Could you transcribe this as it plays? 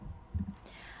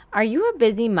Are you a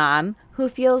busy mom who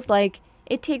feels like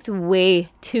it takes way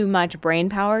too much brain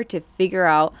power to figure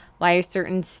out why a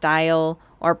certain style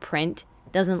or print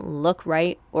doesn't look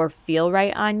right or feel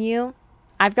right on you?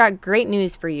 I've got great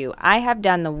news for you. I have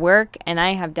done the work and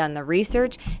I have done the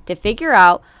research to figure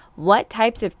out what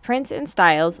types of prints and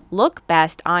styles look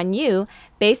best on you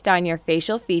based on your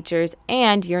facial features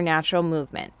and your natural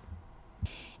movement.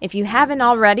 If you haven't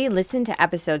already listened to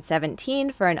episode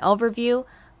 17 for an overview,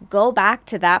 go back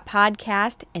to that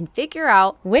podcast and figure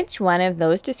out which one of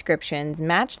those descriptions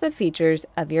match the features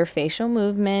of your facial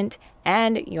movement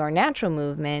and your natural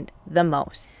movement the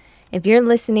most. If you're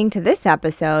listening to this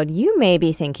episode, you may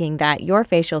be thinking that your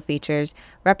facial features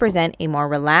represent a more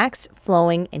relaxed,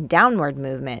 flowing, and downward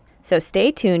movement. So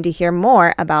stay tuned to hear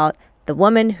more about the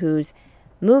woman whose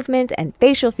movements and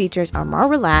facial features are more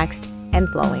relaxed and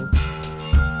flowing.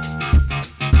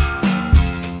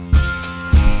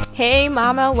 Hey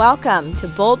mama, welcome to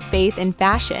Bold Faith in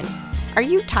Fashion. Are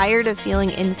you tired of feeling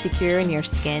insecure in your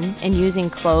skin and using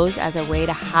clothes as a way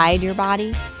to hide your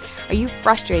body? Are you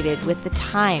frustrated with the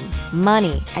time,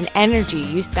 money, and energy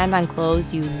you spend on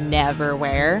clothes you never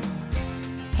wear?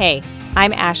 Hey,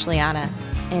 I'm Ashleana,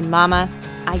 and mama,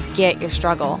 I get your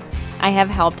struggle. I have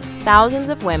helped thousands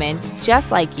of women just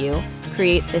like you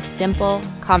create the simple,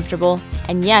 comfortable,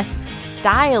 and yes,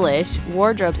 stylish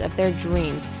wardrobes of their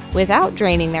dreams without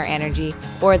draining their energy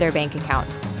or their bank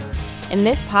accounts. In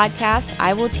this podcast,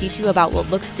 I will teach you about what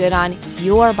looks good on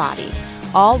your body,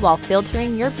 all while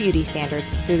filtering your beauty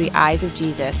standards through the eyes of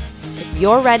Jesus. If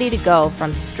you're ready to go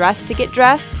from stressed to get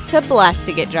dressed to blessed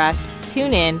to get dressed,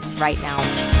 tune in right now.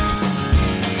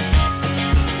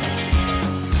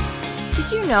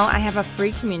 Did you know I have a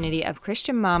free community of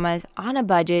Christian mamas on a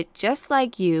budget just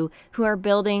like you who are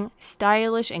building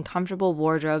stylish and comfortable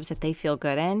wardrobes that they feel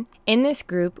good in? In this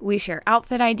group, we share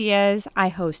outfit ideas, I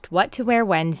host What to Wear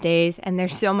Wednesdays, and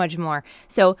there's so much more.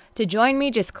 So to join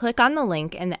me, just click on the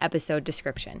link in the episode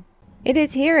description. It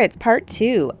is here. It's part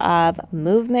 2 of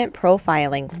movement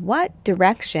profiling. What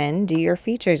direction do your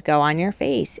features go on your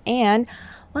face? And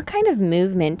what kind of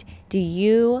movement do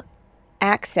you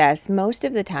access most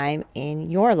of the time in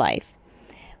your life?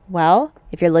 Well,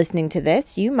 if you're listening to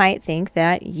this, you might think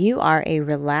that you are a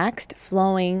relaxed,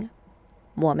 flowing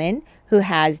woman who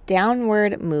has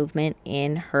downward movement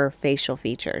in her facial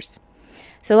features.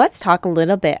 So let's talk a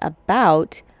little bit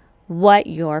about what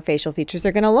your facial features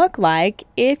are going to look like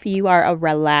if you are a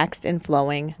relaxed and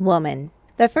flowing woman.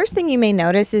 The first thing you may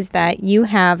notice is that you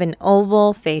have an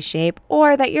oval face shape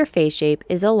or that your face shape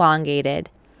is elongated.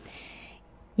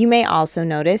 You may also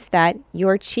notice that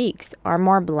your cheeks are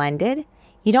more blended.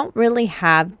 You don't really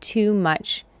have too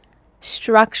much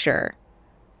structure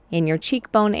in your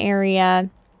cheekbone area,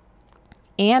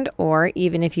 and or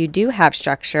even if you do have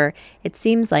structure, it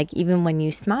seems like even when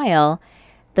you smile,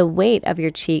 the weight of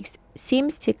your cheeks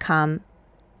seems to come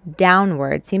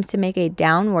downward, seems to make a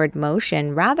downward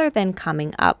motion rather than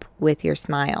coming up with your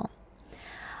smile.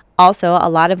 Also, a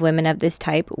lot of women of this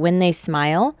type, when they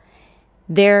smile,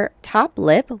 their top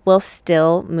lip will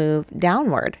still move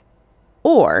downward.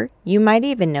 Or you might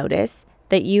even notice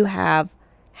that you have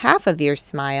half of your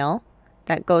smile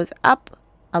that goes up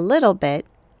a little bit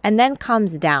and then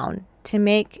comes down to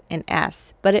make an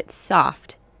S, but it's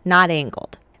soft, not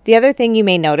angled. The other thing you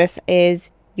may notice is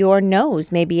your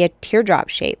nose may be a teardrop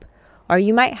shape, or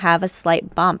you might have a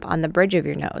slight bump on the bridge of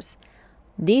your nose.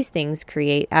 These things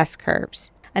create S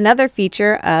curves. Another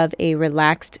feature of a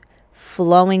relaxed,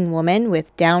 flowing woman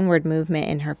with downward movement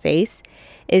in her face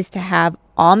is to have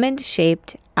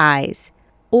almond-shaped eyes,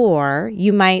 or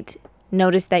you might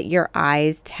notice that your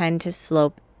eyes tend to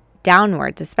slope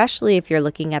downwards, especially if you're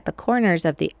looking at the corners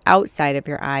of the outside of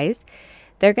your eyes.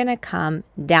 They're going to come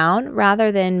down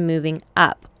rather than moving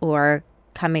up or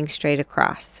coming straight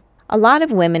across. A lot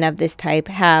of women of this type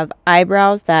have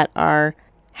eyebrows that are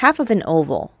half of an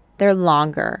oval. They're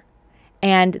longer,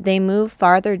 and they move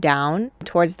farther down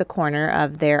towards the corner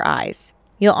of their eyes.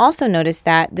 You'll also notice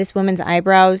that this woman's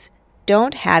eyebrows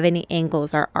don't have any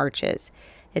angles or arches.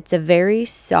 It's a very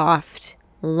soft,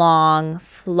 long,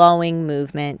 flowing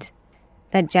movement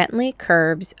that gently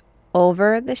curves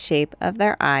over the shape of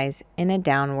their eyes in a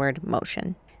downward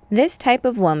motion. This type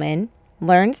of woman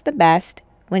learns the best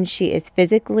when she is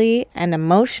physically and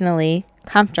emotionally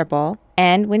comfortable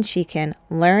and when she can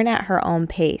learn at her own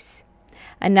pace.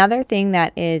 Another thing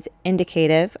that is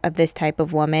indicative of this type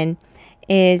of woman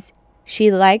is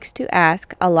she likes to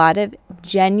ask a lot of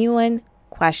genuine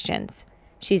questions.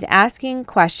 She's asking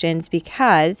questions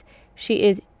because she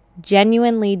is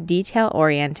genuinely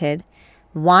detail-oriented,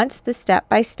 wants the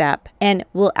step-by-step, and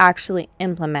will actually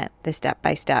implement the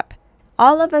step-by-step.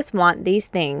 All of us want these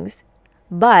things,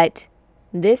 but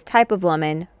this type of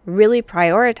woman really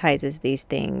prioritizes these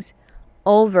things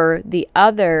over the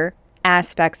other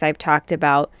aspects I've talked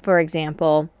about. For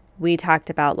example, we talked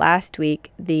about last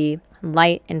week, the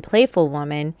light and playful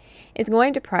woman is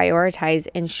going to prioritize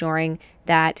ensuring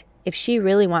that if she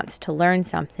really wants to learn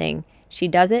something, she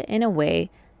does it in a way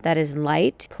that is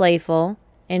light, playful,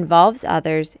 involves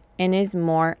others, and is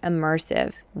more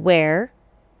immersive, where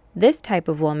this type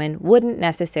of woman wouldn't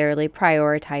necessarily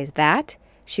prioritize that.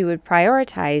 She would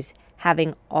prioritize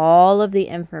having all of the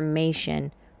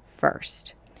information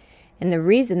first. And the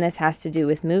reason this has to do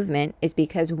with movement is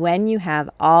because when you have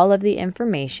all of the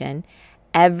information,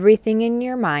 everything in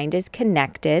your mind is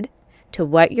connected to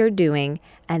what you're doing,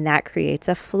 and that creates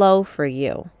a flow for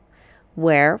you.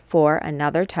 Where for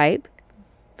another type,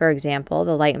 for example,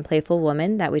 the light and playful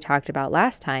woman that we talked about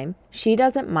last time, she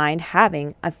doesn't mind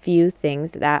having a few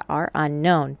things that are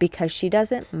unknown because she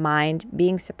doesn't mind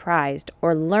being surprised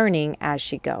or learning as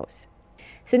she goes.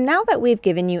 So now that we've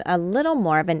given you a little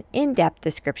more of an in-depth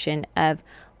description of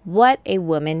what a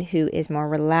woman who is more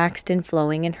relaxed and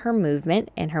flowing in her movement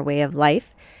and her way of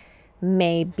life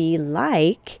may be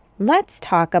like, let's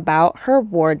talk about her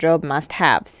wardrobe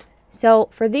must-haves. So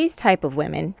for these type of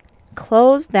women,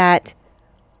 clothes that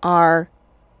are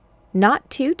not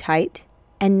too tight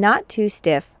and not too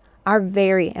stiff are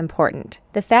very important.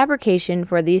 The fabrication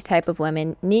for these type of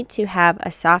women need to have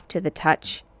a soft to the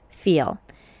touch feel.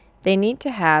 They need to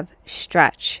have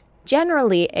stretch.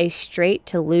 Generally, a straight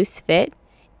to loose fit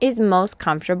is most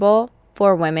comfortable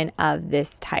for women of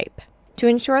this type. To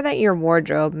ensure that your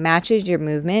wardrobe matches your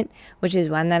movement, which is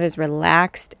one that is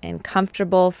relaxed and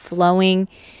comfortable, flowing,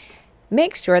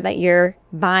 make sure that you're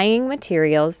buying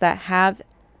materials that have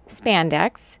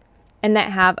spandex and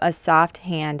that have a soft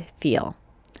hand feel.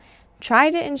 Try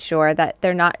to ensure that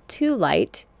they're not too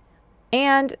light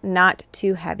and not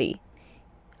too heavy.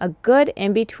 A good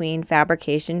in-between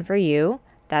fabrication for you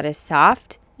that is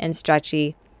soft and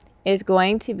stretchy is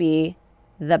going to be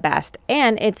the best,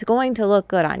 and it's going to look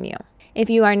good on you. If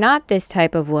you are not this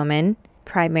type of woman,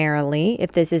 primarily,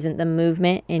 if this isn't the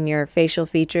movement in your facial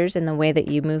features and the way that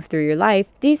you move through your life,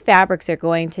 these fabrics are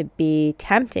going to be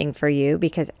tempting for you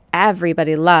because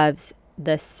everybody loves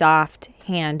the soft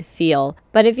hand feel.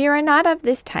 But if you are not of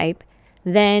this type,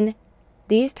 then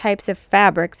these types of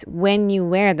fabrics, when you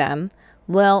wear them,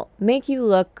 will make you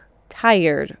look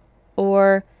tired,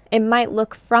 or it might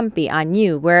look frumpy on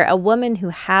you, where a woman who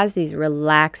has these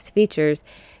relaxed features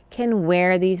can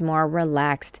wear these more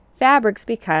relaxed fabrics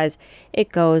because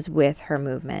it goes with her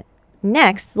movement.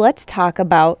 Next, let's talk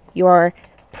about your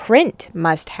print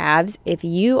must-haves if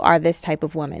you are this type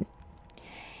of woman.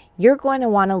 You're going to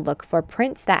want to look for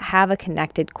prints that have a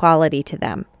connected quality to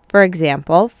them. For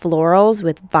example, florals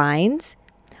with vines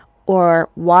or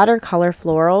watercolor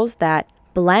florals that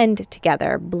blend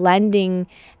together, blending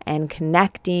and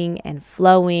connecting and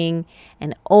flowing,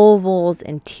 and ovals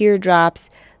and teardrops.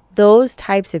 Those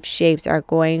types of shapes are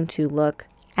going to look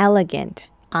elegant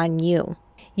on you.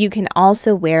 You can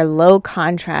also wear low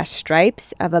contrast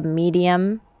stripes of a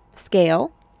medium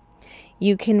scale.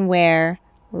 You can wear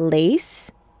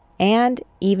lace, and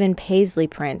even paisley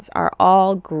prints are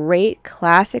all great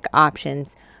classic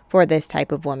options for this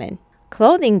type of woman.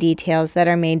 Clothing details that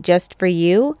are made just for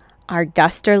you are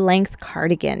duster length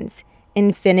cardigans,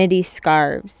 infinity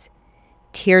scarves,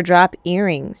 teardrop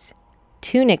earrings,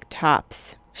 tunic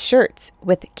tops, shirts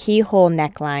with keyhole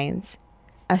necklines,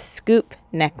 a scoop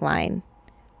neckline,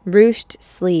 ruched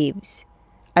sleeves,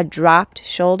 a dropped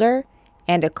shoulder,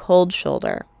 and a cold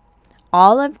shoulder.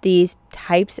 All of these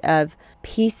types of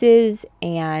pieces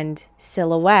and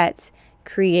silhouettes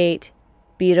create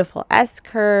beautiful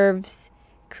S-curves,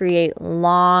 create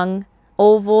long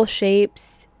oval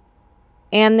shapes,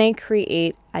 and they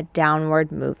create a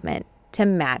downward movement to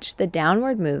match the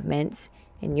downward movements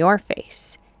in your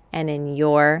face and in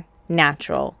your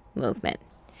natural movement.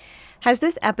 Has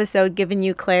this episode given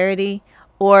you clarity,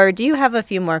 or do you have a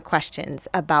few more questions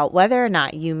about whether or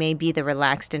not you may be the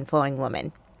relaxed and flowing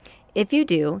woman? If you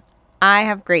do, I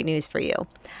have great news for you.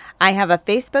 I have a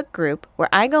Facebook group where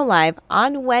I go live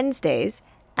on Wednesdays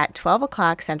at 12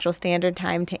 o'clock Central Standard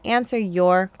Time to answer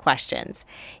your questions.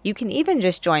 You can even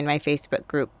just join my Facebook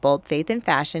group, Bold Faith and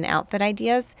Fashion Outfit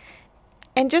Ideas,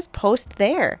 and just post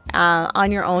there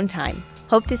on your own time.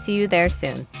 Hope to see you there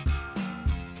soon.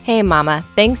 Hey Mama,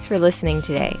 thanks for listening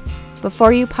today.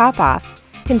 Before you pop off,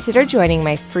 consider joining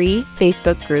my free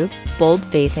Facebook group, Bold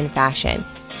Faith and Fashion.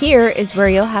 Here is where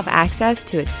you'll have access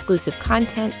to exclusive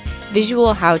content,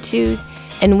 visual how-tos,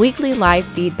 and weekly live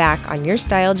feedback on your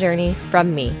style journey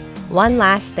from me. One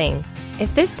last thing.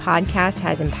 If this podcast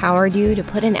has empowered you to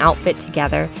put an outfit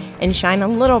together and shine a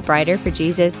little brighter for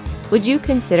Jesus, would you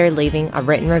consider leaving a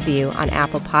written review on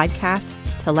Apple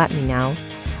Podcasts to let me know?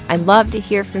 I'd love to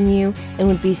hear from you and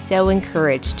would be so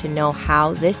encouraged to know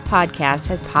how this podcast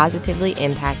has positively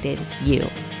impacted you.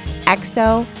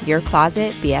 XO, your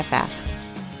closet BFF.